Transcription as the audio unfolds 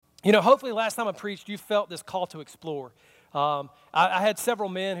You know, hopefully last time I preached, you felt this call to explore. I had several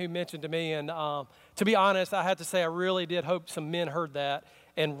men who mentioned to me, and to be honest, I had to say I really did hope some men heard that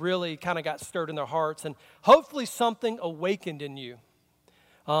and really kind of got stirred in their hearts. And hopefully something awakened in you,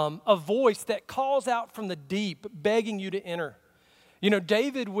 a voice that calls out from the deep, begging you to enter. You know,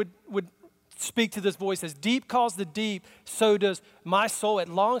 David would speak to this voice as deep calls the deep, so does my soul. It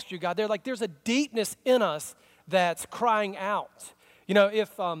longs for you, God. There's a deepness in us that's crying out. You know,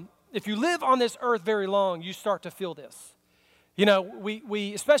 if you live on this earth very long, you start to feel this. You know,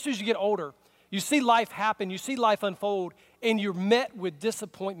 we especially as you get older, you see life happen, you see life unfold, and you're met with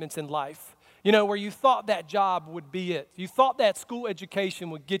disappointments in life. You know, where you thought that job would be it. You thought that school education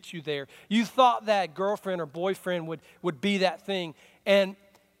would get you there. You thought that girlfriend or boyfriend would be that thing. And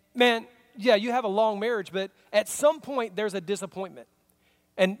man, yeah, you have a long marriage, but at some point there's a disappointment.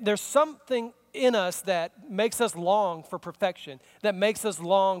 And there's something in us that makes us long for perfection, that makes us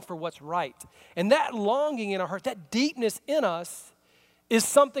long for what's right. And that longing in our heart, that deepness in us is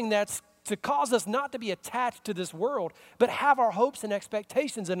something that's to cause us not to be attached to this world, but have our hopes and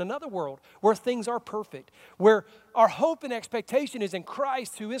expectations in another world where things are perfect, where our hope and expectation is in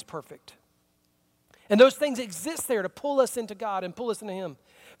Christ who is perfect. And those things exist there to pull us into God and pull us into Him.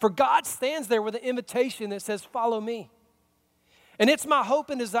 For God stands there with an invitation that says, follow me. And it's my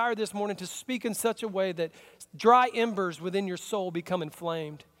hope and desire this morning to speak in such a way that dry embers within your soul become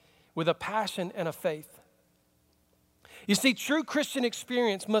inflamed with a passion and a faith. You see, true Christian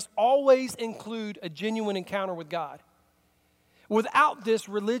experience must always include a genuine encounter with God. Without this,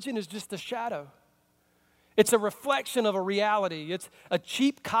 religion is just a shadow. It's a reflection of a reality. It's a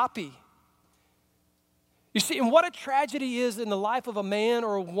cheap copy. You see, and what a tragedy is in the life of a man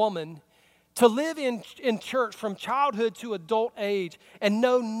or a woman to live in church from childhood to adult age and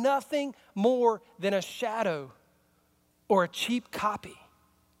know nothing more than a shadow or a cheap copy,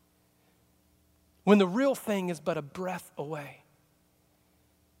 when the real thing is but a breath away.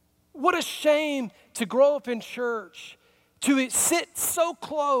 What a shame to grow up in church, to sit so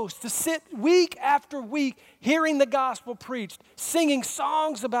close, to sit week after week hearing the gospel preached, singing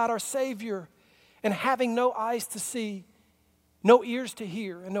songs about our Savior, and having no eyes to see, no ears to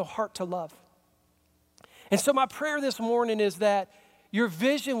hear, and no heart to love. And so my prayer this morning is that your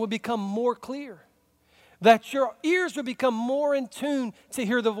vision would become more clear, that your ears would become more in tune to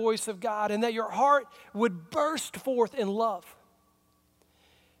hear the voice of God, and that your heart would burst forth in love.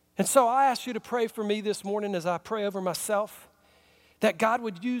 And so I ask you to pray for me this morning as I pray over myself, that God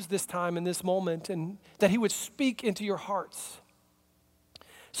would use this time and this moment, and that He would speak into your hearts.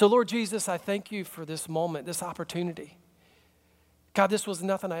 So Lord Jesus, I thank you for this moment, this opportunity. God, this was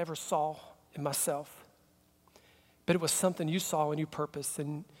nothing I ever saw in myself, but it was something you saw and you purposed,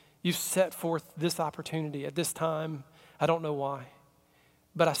 and you set forth this opportunity at this time. I don't know why,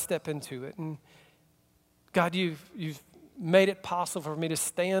 but I step into it. And God, you've made it possible for me to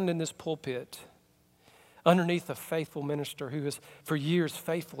stand in this pulpit underneath a faithful minister who has for years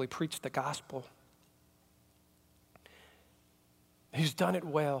faithfully preached the gospel, who's done it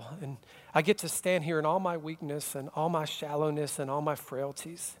well. And I get to stand here in all my weakness and all my shallowness and all my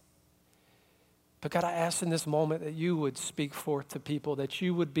frailties. But God, I ask in this moment that you would speak forth to people, that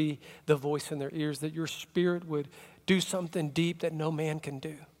you would be the voice in their ears, that your Spirit would do something deep that no man can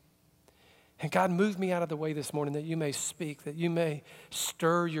do. And God, move me out of the way this morning that you may speak, that you may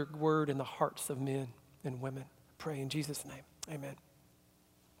stir your word in the hearts of men and women. I pray in Jesus' name, amen.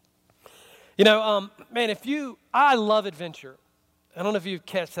 You know, man, I love adventure. I don't know if you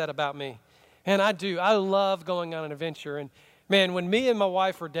catch that about me. And I do. I love going on an adventure. And man, when me and my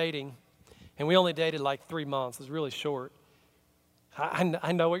wife were dating, and we only dated like 3 months, it was really short.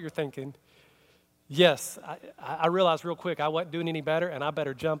 I know what you're thinking. Yes, I realized real quick I wasn't doing any better, and I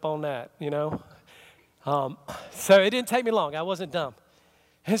better jump on that, you know. So it didn't take me long. I wasn't dumb.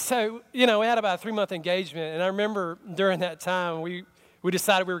 And so, you know, we had about a 3-month engagement, and I remember during that time we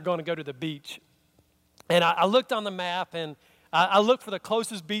decided we were going to go to the beach. And I looked on the map, and I looked for the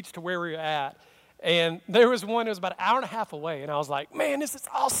closest beach to where we were at, and there was one that was about an hour and a half away, and I was like, man, this is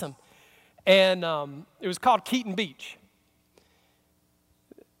awesome. And it was called Keaton Beach.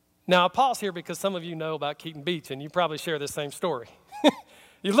 Now, I'll pause here because some of you know about Keaton Beach, and you probably share the same story.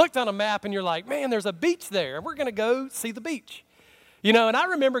 You looked on a map, and you're like, man, there's a beach there, and we're going to go see the beach. You know, and I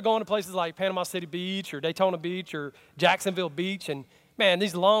remember going to places like Panama City Beach or Daytona Beach or Jacksonville Beach, and, man,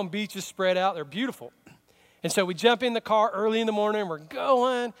 these long beaches spread out. They're beautiful. And so we jump in the car early in the morning.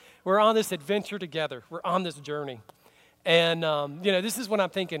 We're on this adventure together. We're on this journey. And, you know, this is when I'm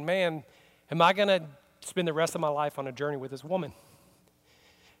thinking, man, am I going to spend the rest of my life on a journey with this woman?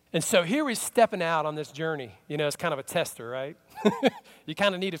 And so here he's stepping out on this journey. You know, it's kind of a tester, right? You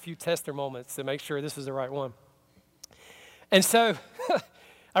kind of need a few tester moments to make sure this is the right one. And so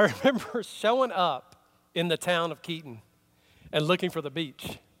I remember showing up in the town of Keaton and looking for the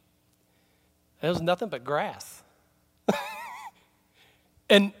beach. There was nothing but grass.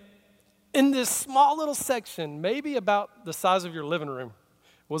 And in this small little section, maybe about the size of your living room,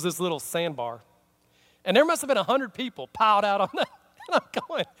 was this little sandbar. And there must have been 100 people piled out on that. And I'm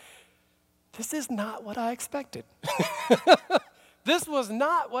going, this is not what I expected. This was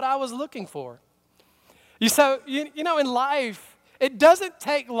not what I was looking for. You know, in life, it doesn't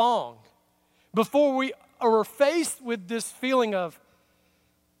take long before we are faced with this feeling of,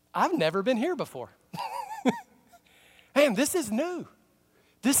 I've never been here before. Man, this is new.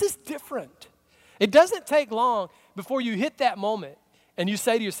 This is different. It doesn't take long before you hit that moment and you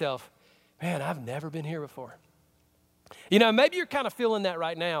say to yourself, man, I've never been here before. You know, maybe you're kind of feeling that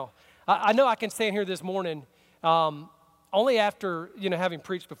right now. I know I can stand here this morning, only after, having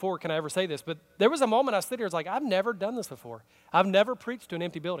preached before can I ever say this, but there was a moment I stood here, it's like, I've never done this before. I've never preached to an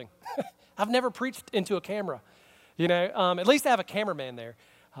empty building. I've never preached into a camera. At least I have a cameraman there.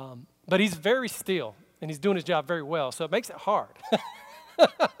 But he's very still, and he's doing his job very well, so it makes it hard.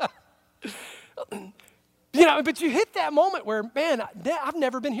 But you hit that moment where, man, I've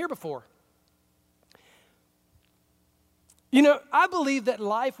never been here before. I believe that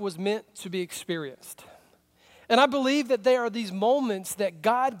life was meant to be experienced. And I believe that there are these moments that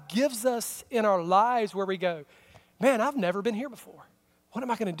God gives us in our lives where we go, man, I've never been here before. What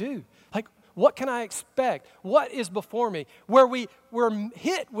am I going to do? Like, what can I expect? What is before me? Where we're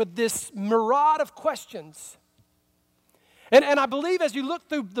hit with this myriad of questions. And I believe as you look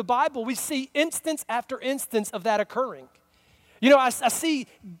through the Bible, we see instance after instance of that occurring. I see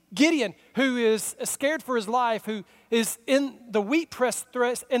Gideon, who is scared for his life, who is in the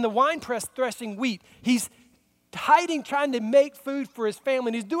wine press threshing wheat. He's hiding, trying to make food for his family,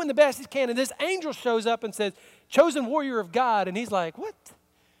 and he's doing the best he can. And this angel shows up and says, chosen warrior of God. And he's like, what?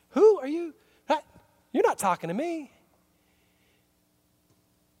 Who are you? You're not talking to me.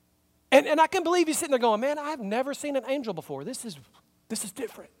 And I can believe he's sitting there going, man, I've never seen an angel before. This is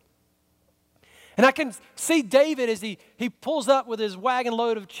different. And I can see David as he pulls up with his wagon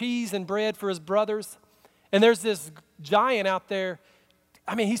load of cheese and bread for his brothers. And there's this giant out there.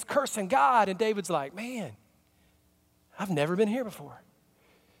 I mean, he's cursing God. And David's like, man, I've never been here before.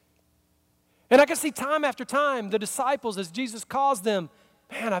 And I can see time after time the disciples, as Jesus calls them,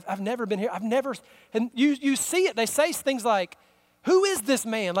 man, I've never been here. And you see it. They say things like, who is this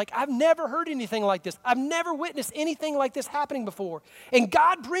man? Like, I've never heard anything like this. I've never witnessed anything like this happening before. And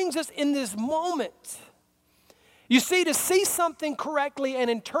God brings us in this moment. You see, to see something correctly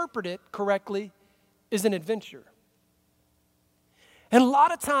and interpret it correctly is an adventure. And a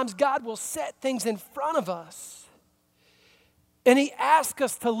lot of times God will set things in front of us. And he asks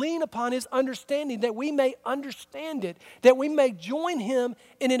us to lean upon his understanding that we may understand it, that we may join him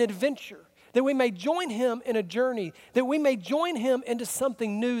in an adventure, that we may join him in a journey, that we may join him into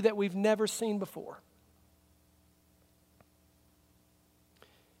something new that we've never seen before.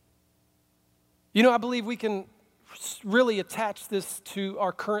 I believe we can really attach this to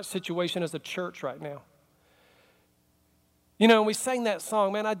our current situation as a church right now. We sang that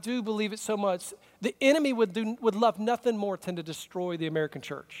song, man, I do believe it so much. The enemy would love nothing more than to destroy the American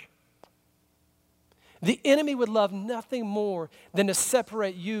church. The enemy would love nothing more than to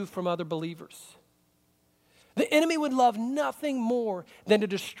separate you from other believers. The enemy would love nothing more than to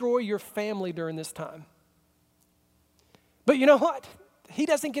destroy your family during this time. But you know what? He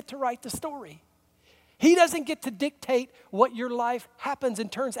doesn't get to write the story. He doesn't get to dictate what your life happens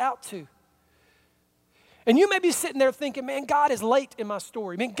and turns out to. And you may be sitting there thinking, man, God is late in my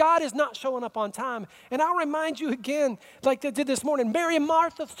story. Man, God is not showing up on time. And I'll remind you again, like they did this morning, Mary and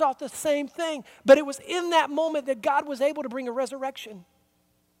Martha thought the same thing. But it was in that moment that God was able to bring a resurrection.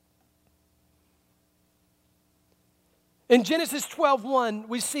 In Genesis 12:1,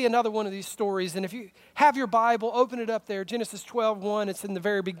 we see another one of these stories. And if you have your Bible, open it up there. Genesis 12:1, it's in the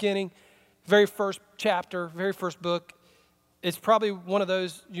very beginning, very first chapter, very first book. It's probably one of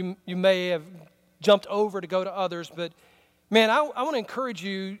those you may have jumped over to go to others. But, man, I want to encourage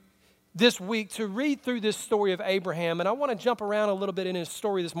you this week to read through this story of Abraham. And I want to jump around a little bit in his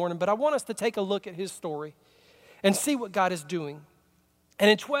story this morning. But I want us to take a look at his story and see what God is doing. And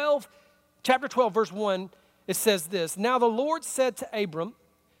in chapter 12, verse 1, it says this, now the Lord said to Abram,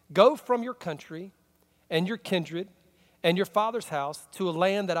 go from your country and your kindred and your father's house to a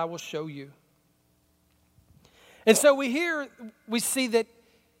land that I will show you. And so we see that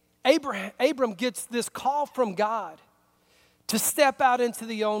Abram gets this call from God to step out into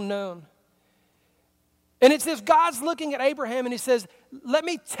the unknown. And it says God's looking at Abraham and he says, let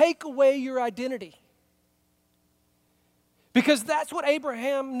me take away your identity. Because that's what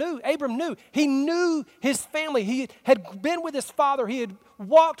Abram knew. He knew his family. He had been with his father. He had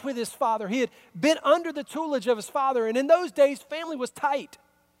walked with his father. He had been under the tutelage of his father. And in those days, family was tight.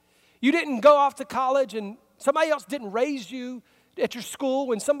 You didn't go off to college and somebody else didn't raise you at your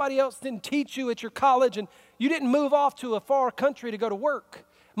school and somebody else didn't teach you at your college and you didn't move off to a far country to go to work.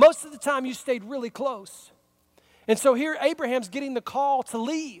 Most of the time, you stayed really close. And so here, Abraham's getting the call to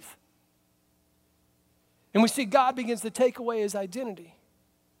leave. And we see God begins to take away his identity.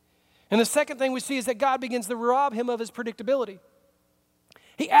 And the second thing we see is that God begins to rob him of his predictability.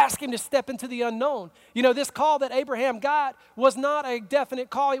 He asked him to step into the unknown. You know, this call that Abraham got was not a definite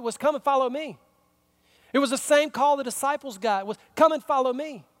call. It was come and follow me. It was the same call the disciples got. It was come and follow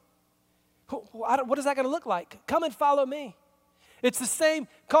me. What is that going to look like? Come and follow me. It's the same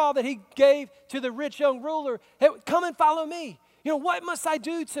call that he gave to the rich young ruler. Hey, come and follow me. You know, what must I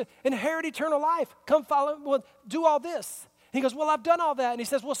do to inherit eternal life? Come follow, well, do all this. He goes, well, I've done all that. And he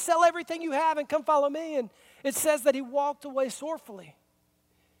says, well, sell everything you have and come follow me. And it says that he walked away sorrowfully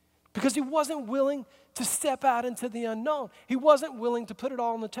because he wasn't willing to step out into the unknown. He wasn't willing to put it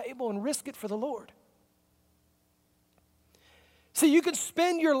all on the table and risk it for the Lord. See, you can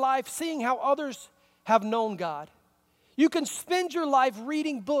spend your life seeing how others have known God. You can spend your life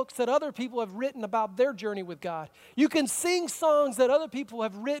reading books that other people have written about their journey with God. You can sing songs that other people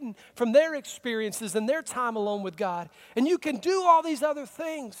have written from their experiences and their time alone with God. And you can do all these other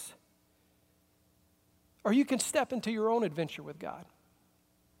things. Or you can step into your own adventure with God.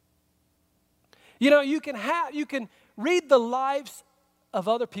 You know, you can read the lives of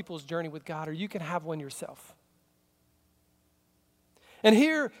other people's journey with God, or you can have one yourself. And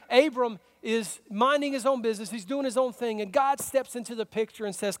here, Abram is minding his own business. He's doing his own thing. And God steps into the picture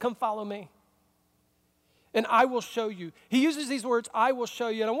and says, come follow me. And I will show you. He uses these words, I will show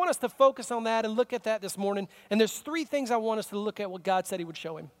you. And I want us to focus on that and look at that this morning. And there's three things I want us to look at what God said he would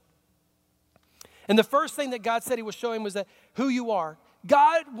show him. And the first thing that God said he would show him was that who you are.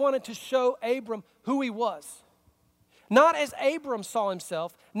 God wanted to show Abram who he was. Not as Abram saw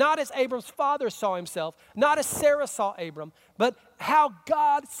himself, not as Abram's father saw himself, not as Sarah saw Abram, but how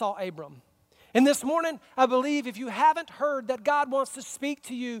God saw Abram. And this morning, I believe if you haven't heard that God wants to speak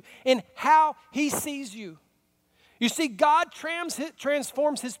to you in how he sees you. You see, God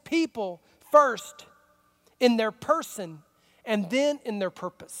transforms his people first in their person and then in their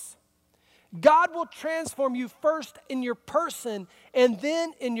purpose. God will transform you first in your person and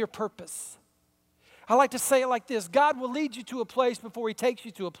then in your purpose. I like to say it like this. God will lead you to a place before he takes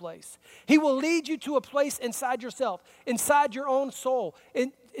you to a place. He will lead you to a place inside yourself, inside your own soul,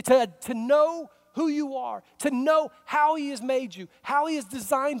 to know who you are, to know how he has made you, how he has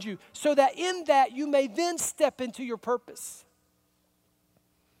designed you, so that in that you may then step into your purpose.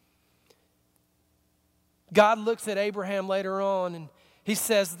 God looks at Abraham later on and he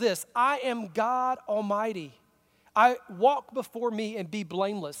says this, I am God Almighty. I walk before me and be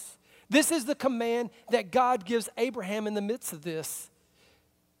blameless. This is the command that God gives Abraham in the midst of this.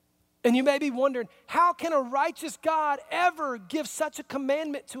 And you may be wondering, how can a righteous God ever give such a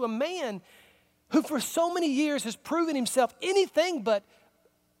commandment to a man who for so many years has proven himself anything but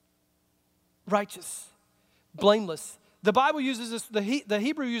righteous, blameless? The Bible uses this, the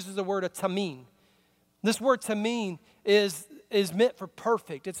Hebrew uses the word tamim. This word tamim is meant for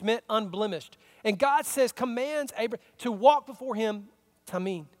perfect. It's meant unblemished. And God says, commands Abraham to walk before him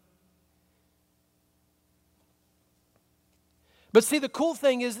tamim. But see, the cool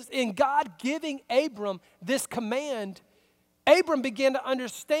thing is in God giving Abram this command, Abram began to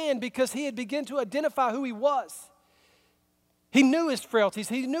understand because he had begun to identify who he was. He knew his frailties.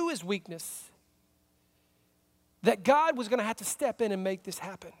 He knew his weakness. That God was going to have to step in and make this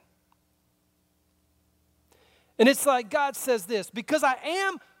happen. And it's like God says this, because I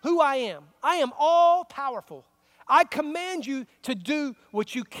am who I am all powerful. I command you to do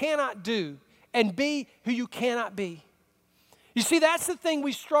what you cannot do and be who you cannot be. You see, that's the thing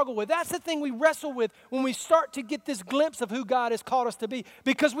we struggle with. That's the thing we wrestle with when we start to get this glimpse of who God has called us to be.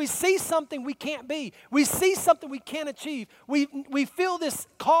 Because we see something we can't be. We see something we can't achieve. We feel this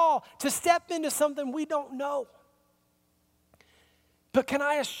call to step into something we don't know. But can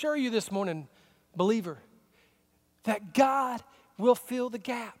I assure you this morning, believer, that God will fill the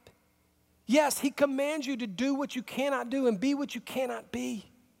gap. Yes, he commands you to do what you cannot do and be what you cannot be.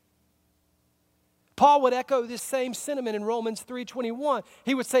 Paul would echo this same sentiment in Romans 3:21.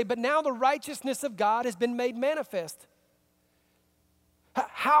 He would say, but now the righteousness of God has been made manifest.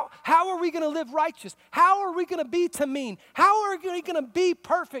 How are we going to live righteous? How are we going to be tamim? How are we going to be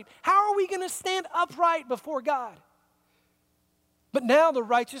perfect? How are we going to stand upright before God? But now the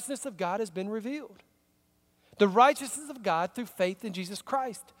righteousness of God has been revealed. The righteousness of God through faith in Jesus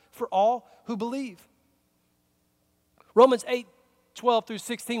Christ for all who believe. Romans 8:12 through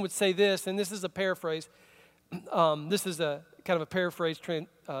 16 would say this, and this is a paraphrase. This is a kind of a paraphrase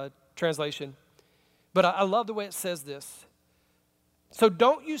translation. But I love the way it says this. So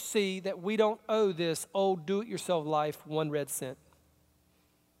don't you see that we don't owe this old do-it-yourself life 1 red cent?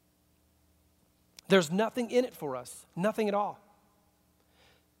 There's nothing in it for us, nothing at all.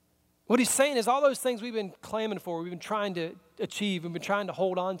 What he's saying is all those things we've been claiming for, we've been trying to achieve, we've been trying to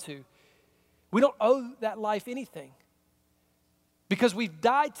hold on to, we don't owe that life anything because we've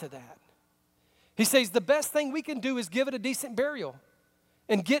died to that. He says the best thing we can do is give it a decent burial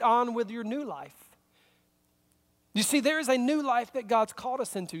and get on with your new life. You see, there is a new life that God's called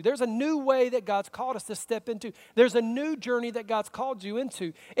us into. There's a new way that God's called us to step into. There's a new journey that God's called you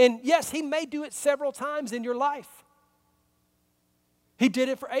into. And yes, he may do it several times in your life. He did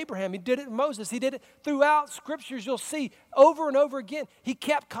it for Abraham. He did it for Moses. He did it throughout scriptures. You'll see over and over again. He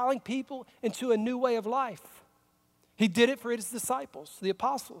kept calling people into a new way of life. He did it for his disciples, the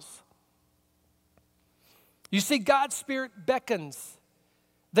apostles. You see, God's Spirit beckons.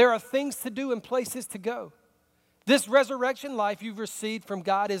 There are things to do and places to go. This resurrection life you've received from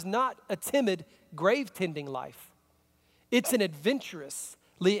God is not a timid, grave-tending life. It's an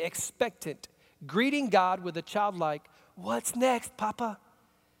adventurously expectant, greeting God with a childlike, "What's next, Papa?"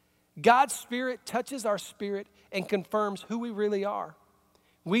 God's Spirit touches our spirit and confirms who we really are.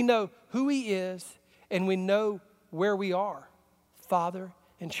 We know who he is, and we know where we are, father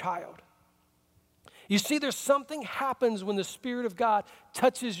and child. You see, there's something happens when the Spirit of God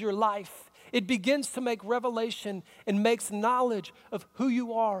touches your life. It begins to make revelation and makes knowledge of who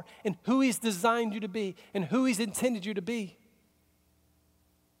you are and who he's designed you to be and who he's intended you to be.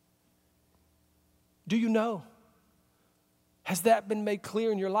 Do you know? Has that been made clear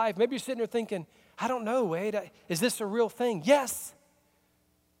in your life? Maybe you're sitting there thinking, I don't know, Wade, is this a real thing? Yes,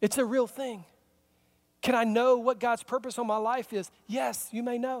 it's a real thing. Can I know what God's purpose on my life is? Yes, you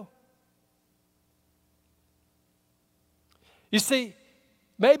may know. You see,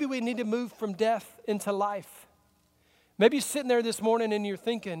 maybe we need to move from death into life. Maybe you're sitting there this morning and you're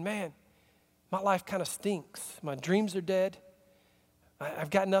thinking, man, my life kind of stinks. My dreams are dead.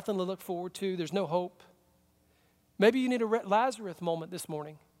 I've got nothing to look forward to. There's no hope. Maybe you need a Lazarus moment this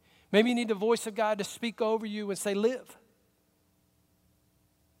morning. Maybe you need the voice of God to speak over you and say, live.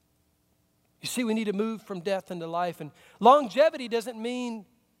 You see, we need to move from death into life. And longevity doesn't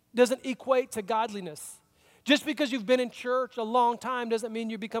equate to godliness. Just because you've been in church a long time doesn't mean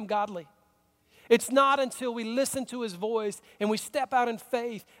you become godly. It's not until we listen to his voice and we step out in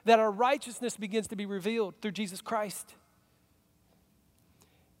faith that our righteousness begins to be revealed through Jesus Christ.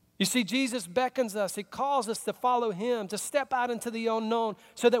 You see, Jesus beckons us. He calls us to follow him, to step out into the unknown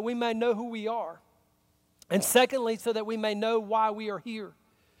so that we may know who we are. And secondly, so that we may know why we are here.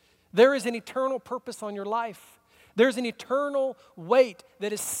 There is an eternal purpose on your life. There's an eternal weight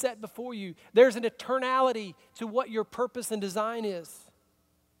that is set before you. There's an eternality to what your purpose and design is.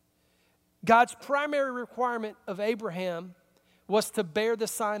 God's primary requirement of Abraham was to bear the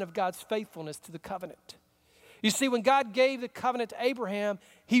sign of God's faithfulness to the covenant. You see, when God gave the covenant to Abraham,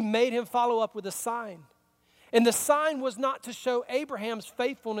 he made him follow up with a sign. And the sign was not to show Abraham's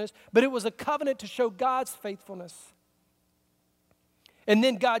faithfulness, but it was a covenant to show God's faithfulness. And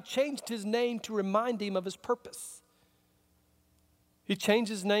then God changed his name to remind him of his purpose. He changed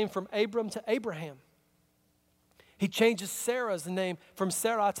his name from Abram to Abraham. He changes Sarah's name from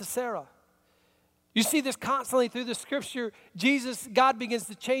Sarah to Sarah. You see this constantly through the scripture. God begins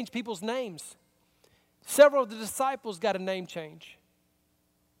to change people's names. Several of the disciples got a name change.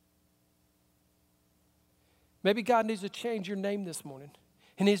 Maybe God needs to change your name this morning.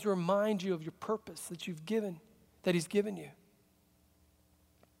 He needs to remind you of your purpose that he's given you.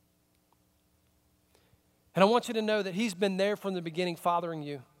 And I want you to know that he's been there from the beginning fathering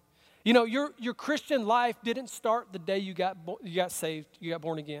you. You know, your Christian life didn't start the day you got saved, you got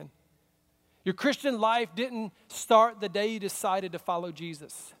born again. Your Christian life didn't start the day you decided to follow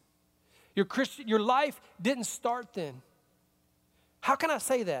Jesus. Your life didn't start then. How can I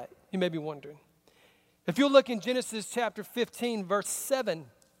say that? You may be wondering. If you look in Genesis chapter 15, verse 7,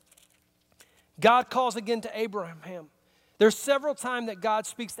 God calls again to Abraham. There's several times that God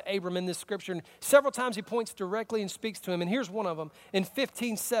speaks to Abram in this scripture, and several times he points directly and speaks to him. And here's one of them in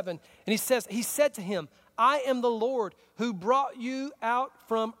 15:7. And he said to him, I am the Lord who brought you out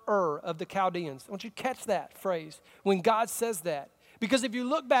from Ur of the Chaldeans. I want you to catch that phrase when God says that. Because if you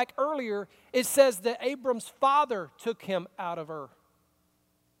look back earlier, it says that Abram's father took him out of Ur.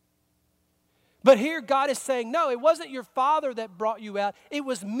 But here God is saying, no, it wasn't your father that brought you out. It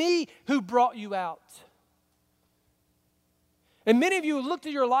was me who brought you out. And many of you looked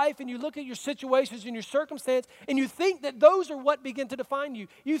at your life and you look at your situations and your circumstance and you think that those are what begin to define you.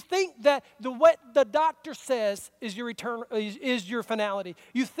 You think that what the doctor says is your finality.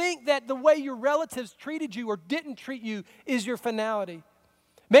 You think that the way your relatives treated you or didn't treat you is your finality.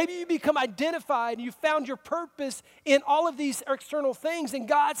 Maybe you become identified and you found your purpose in all of these external things. And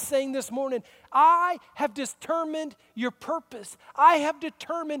God's saying this morning, I have determined your purpose. I have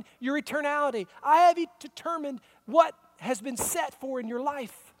determined your eternality. I have determined what has been set for in your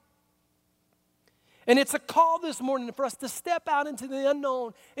life. And it's a call this morning for us to step out into the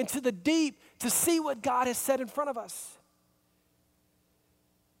unknown, into the deep, to see what God has set in front of us.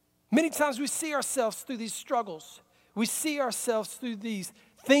 Many times we see ourselves through these struggles. We see ourselves through these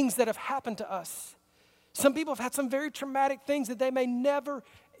things that have happened to us. Some people have had some very traumatic things that they may never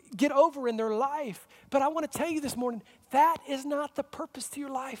get over in their life. But I want to tell you this morning, that is not the purpose to your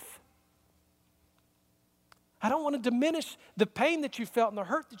life. I don't want to diminish the pain that you felt and the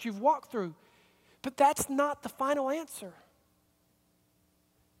hurt that you've walked through, but that's not the final answer.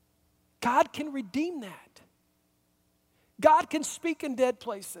 God can redeem that. God can speak in dead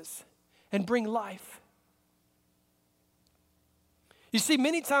places and bring life. You see,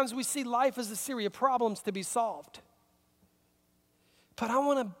 many times we see life as a series of problems to be solved. But I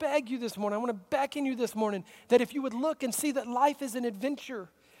want to beg you this morning, I want to beckon you this morning that if you would look and see that life is an adventure,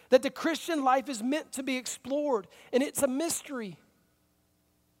 that the Christian life is meant to be explored, and it's a mystery.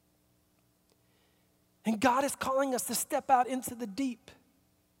 And God is calling us to step out into the deep.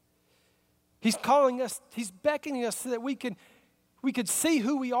 He's calling us, He's beckoning us so that we could see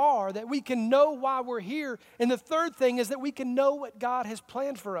who we are, that we can know why we're here. And the third thing is that we can know what God has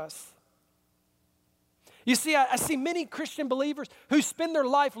planned for us. You see, I see many Christian believers who spend their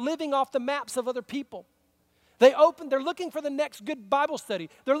life living off the maps of other people. They're looking for the next good Bible study.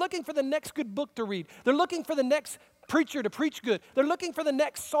 They're looking for the next good book to read. They're looking for the next preacher to preach good. They're looking for the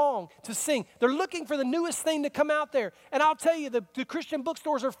next song to sing. They're looking for the newest thing to come out there. And I'll tell you, the Christian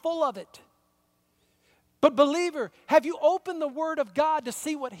bookstores are full of it. But believer, have you opened the Word of God to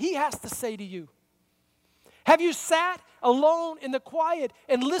see what He has to say to you? Have you sat alone in the quiet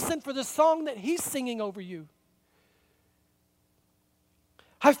and listened for the song that He's singing over you?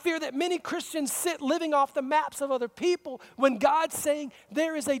 I fear that many Christians sit living off the maps of other people when God's saying,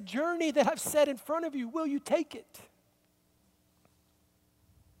 there is a journey that I've set in front of you. Will you take it?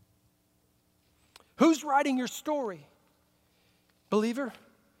 Who's writing your story? Believer?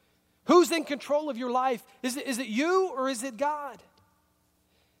 Who's in control of your life? Is it you or is it God?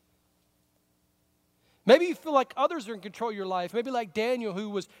 Maybe you feel like others are in control of your life. Maybe like Daniel, who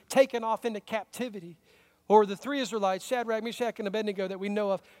was taken off into captivity. Or the three Israelites, Shadrach, Meshach, and Abednego that we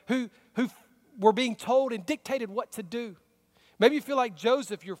know of, who were being told and dictated what to do. Maybe you feel like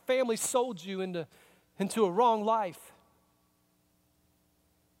Joseph, your family sold you into a wrong life.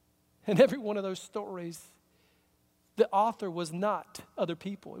 And every one of those stories, the author was not other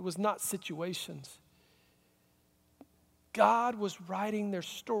people. It was not situations. God was writing their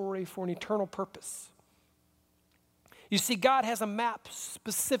story for an eternal purpose. You see, God has a map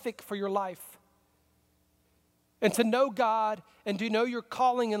specific for your life. And to know God and to know your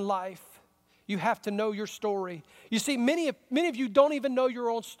calling in life, you have to know your story. You see, many of you don't even know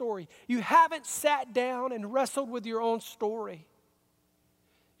your own story. You haven't sat down and wrestled with your own story.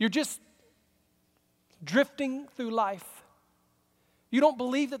 You're just drifting through life. You don't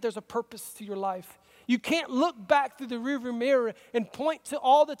believe that there's a purpose to your life. You can't look back through the rearview mirror and point to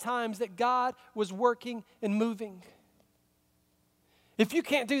all the times that God was working and moving. If you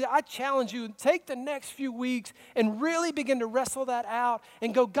can't do that, I challenge you, take the next few weeks and really begin to wrestle that out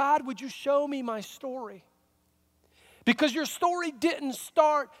and go, God, would you show me my story? Because your story didn't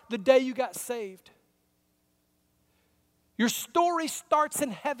start the day you got saved. Your story starts in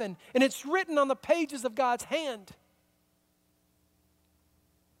heaven, and it's written on the pages of God's hand.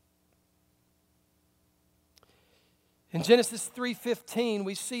 In Genesis 3:15,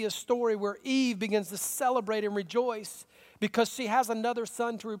 we see a story where Eve begins to celebrate and rejoice because she has another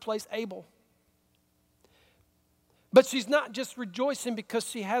son to replace Abel. But she's not just rejoicing because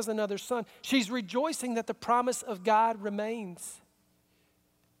she has another son. She's rejoicing that the promise of God remains.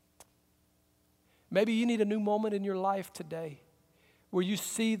 Maybe you need a new moment in your life today where you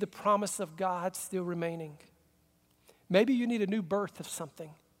see the promise of God still remaining. Maybe you need a new birth of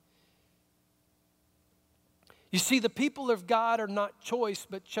something. You see, the people of God are not choice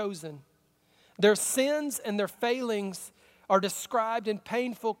but chosen. Their sins and their failings are described in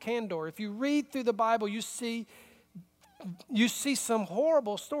painful candor. If you read through the Bible, you see some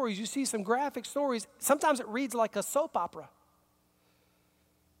horrible stories. You see some graphic stories. Sometimes it reads like a soap opera.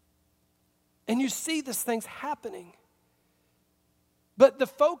 And you see these things happening. But the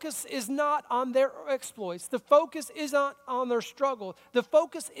focus is not on their exploits. The focus isn't on their struggle. The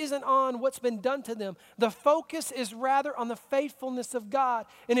focus isn't on what's been done to them. The focus is rather on the faithfulness of God.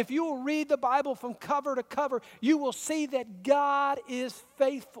 And if you will read the Bible from cover to cover, you will see that God is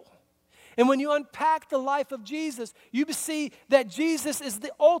faithful. And when you unpack the life of Jesus, you see that Jesus is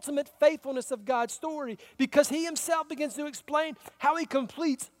the ultimate faithfulness of God's story, because he himself begins to explain how he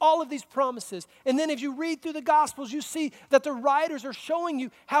completes all of these promises. And then if you read through the Gospels, you see that the writers are showing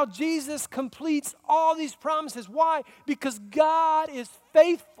you how Jesus completes all these promises. Why? Because God is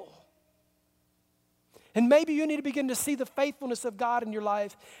faithful. And maybe you need to begin to see the faithfulness of God in your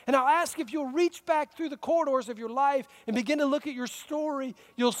life. And I'll ask, if you'll reach back through the corridors of your life and begin to look at your story,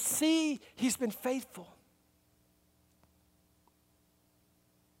 you'll see he's been faithful.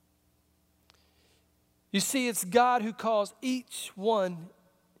 You see, it's God who calls each one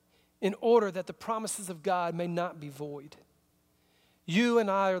in order that the promises of God may not be void. You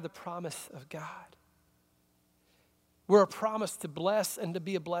and I are the promise of God. We're a promise to bless and to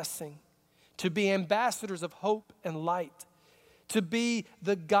be a blessing, to be ambassadors of hope and light, to be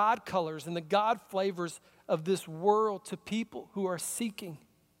the God colors and the God flavors of this world to people who are seeking.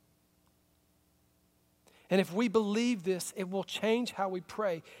 And if we believe this, it will change how we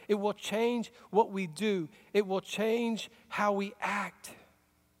pray. It will change what we do. It will change how we act.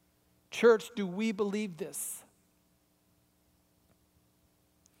 Church, do we believe this?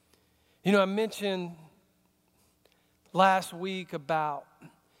 You know, I mentioned last week about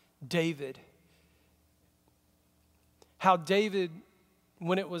David. How David,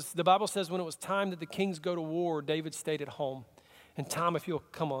 the Bible says when it was time that the kings go to war, David stayed at home. And Tom, if you'll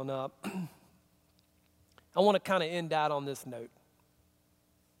come on up, I want to kind of end out on this note.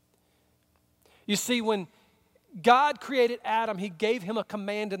 You see, when God created Adam, he gave him a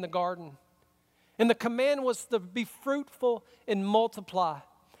command in the garden. And the command was to be fruitful and multiply.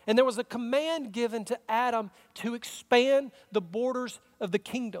 And there was a command given to Adam to expand the borders of the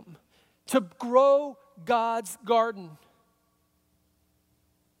kingdom, to grow God's garden.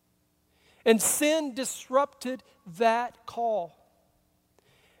 And sin disrupted that call.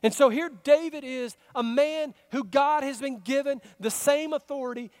 And so here David is, a man who God has been given the same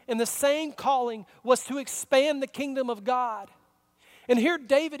authority and the same calling was to expand the kingdom of God. And here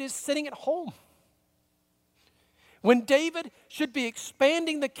David is sitting at home. When David should be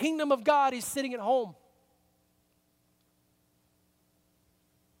expanding the kingdom of God, he's sitting at home.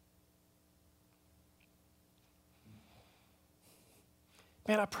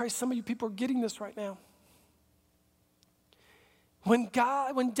 Man, I pray some of you people are getting this right now. When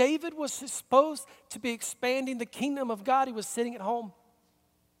David was supposed to be expanding the kingdom of God, he was sitting at home.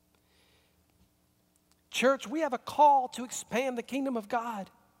 Church, we have a call to expand the kingdom of God.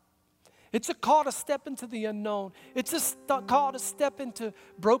 It's a call to step into the unknown. It's a call to step into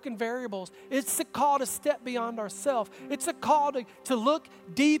broken variables. It's a call to step beyond ourselves. It's a call to look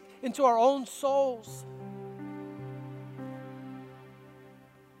deep into our own souls.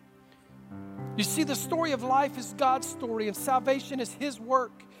 You see, the story of life is God's story, and salvation is his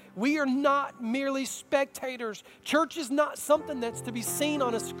work. We are not merely spectators. Church is not something that's to be seen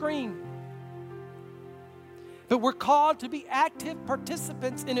on a screen. But we're called to be active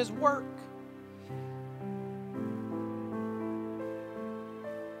participants in his work.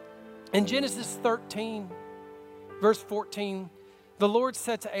 In Genesis 13, verse 14, the Lord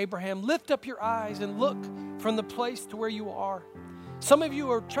said to Abraham, "Lift up your eyes and look from the place to where you are." Some of you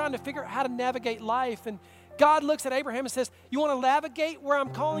are trying to figure out how to navigate life, and God looks at Abraham and says, "You want to navigate where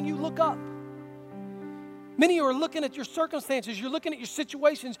I'm calling you? Look up." Many of you are looking at your circumstances, you're looking at your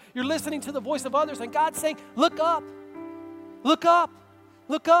situations, you're listening to the voice of others, and God's saying, "Look up, look up,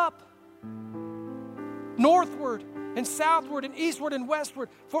 look up." Northward and southward and eastward and westward,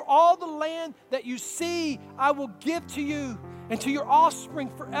 for all the land that you see, I will give to you and to your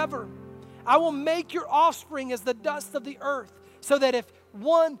offspring forever. I will make your offspring as the dust of the earth, so that if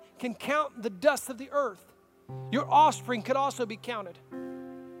one can count the dust of the earth, your offspring could also be counted.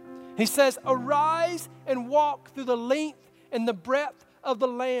 He says, "Arise and walk through the length and the breadth of the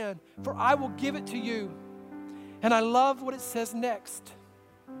land, for I will give it to you." And I love what it says next.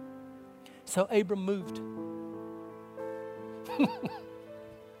 So Abram moved.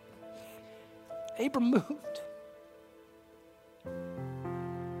 Abram moved.